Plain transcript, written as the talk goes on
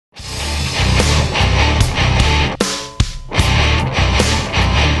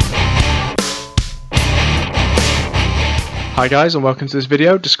Hi guys, and welcome to this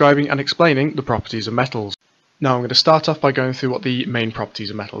video describing and explaining the properties of metals. Now I'm going to start off by going through what the main properties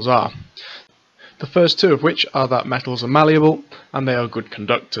of metals are. The first two of which are that metals are malleable and they are good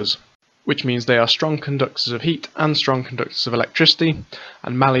conductors, which means they are strong conductors of heat and strong conductors of electricity,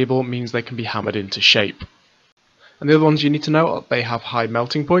 and malleable means they can be hammered into shape. And the other ones you need to know are they have high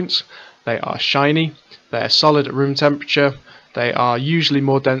melting points, they are shiny, they are solid at room temperature, they are usually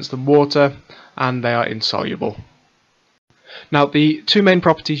more dense than water, and they are insoluble. Now, the two main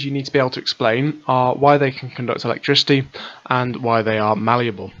properties you need to be able to explain are why they can conduct electricity and why they are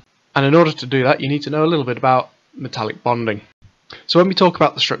malleable. And in order to do that, you need to know a little bit about metallic bonding. So when we talk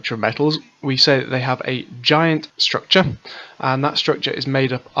about the structure of metals, we say that they have a giant structure, and that structure is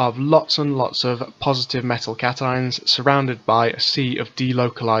made up of lots and lots of positive metal cations surrounded by a sea of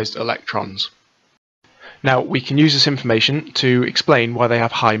delocalized electrons. Now, we can use this information to explain why they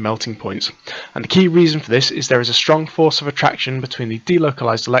have high melting points, and the key reason for this is there is a strong force of attraction between the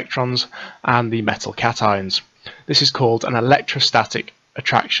delocalized electrons and the metal cations. This is called an electrostatic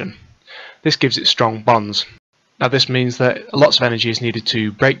attraction. This gives it strong bonds. Now, this means that lots of energy is needed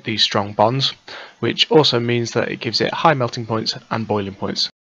to break these strong bonds, which also means that it gives it high melting points and boiling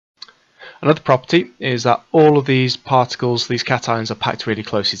points. Another property is that all of these particles, these cations, are packed really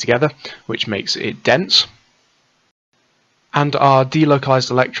closely together, which makes it dense. And our delocalized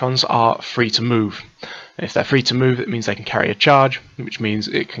electrons are free to move. If they're free to move, it means they can carry a charge, which means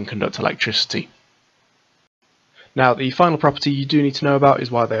it can conduct electricity. Now, the final property you do need to know about is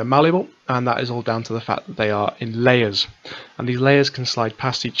why they are malleable, and that is all down to the fact that they are in layers, and these layers can slide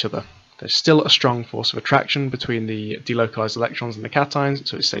past each other. There's still a strong force of attraction between the delocalized electrons and the cations,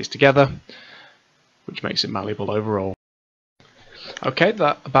 so it stays together, which makes it malleable overall. Okay,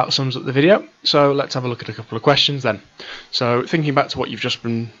 that about sums up the video, so let's have a look at a couple of questions then. So, thinking back to what you've just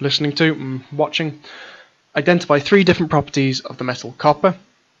been listening to and watching, identify 3 different properties of the metal copper,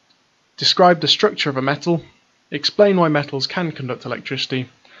 describe the structure of a metal, explain why metals can conduct electricity,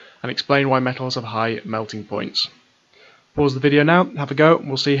 and explain why metals have high melting points. Pause the video now, have a go, and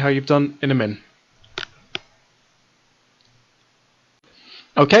we'll see how you've done in a minute.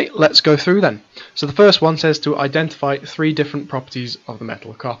 Okay, let's go through then. So the first one says to identify 3 different properties of the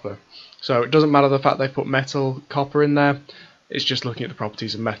metal copper. So it doesn't matter the fact they put metal copper in there, it's just looking at the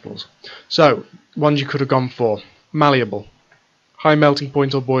properties of metals. So, ones you could have gone for: malleable, high melting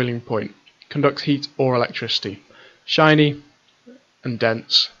point or boiling point, conducts heat or electricity, shiny and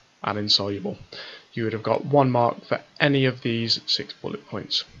dense, and insoluble. You would have got 1 mark for any of these 6 bullet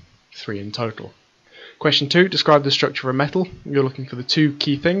points, 3 in total. Question 2, describe the structure of a metal. You're looking for the 2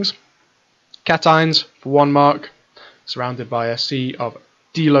 key things. Cations for 1 mark, surrounded by a sea of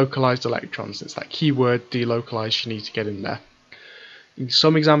delocalized electrons. It's that key word, delocalized, you need to get in there. In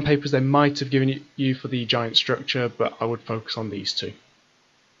some exam papers they might have given you for the giant structure, but I would focus on these 2.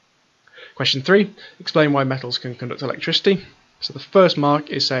 Question 3, explain why metals can conduct electricity. So the first mark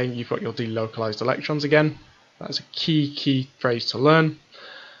is saying you've got your delocalized electrons again. That's a key phrase to learn.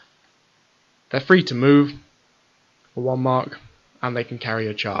 They're free to move for 1 mark, and they can carry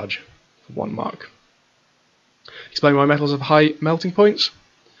a charge for 1 mark. Explain why metals have high melting points.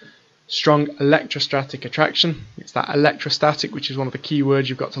 Strong electrostatic attraction. It's that electrostatic which is one of the key words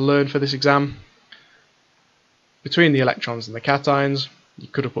you've got to learn for this exam. Between the electrons and the cations, you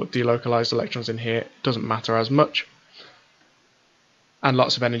could have put delocalized electrons in here, it doesn't matter as much. And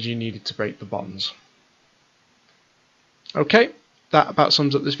lots of energy needed to break the bonds. Okay, that about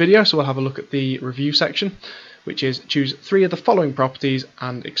sums up this video, so we'll have a look at the review section, which is choose 3 of the following properties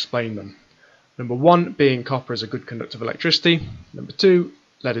and explain them. Number 1 being copper is a good conductor of electricity, number 2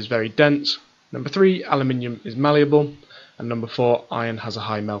 lead is very dense, number 3 aluminium is malleable, and number 4 iron has a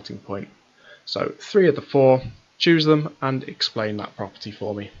high melting point. So 3 of the 4, choose them and explain that property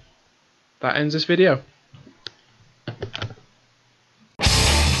for me. That ends this video.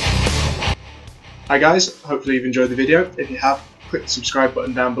 Hi guys, hopefully you've enjoyed the video. If you have, click the subscribe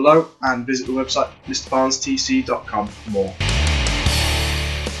button down below and visit the website mrbarnestc.com for more.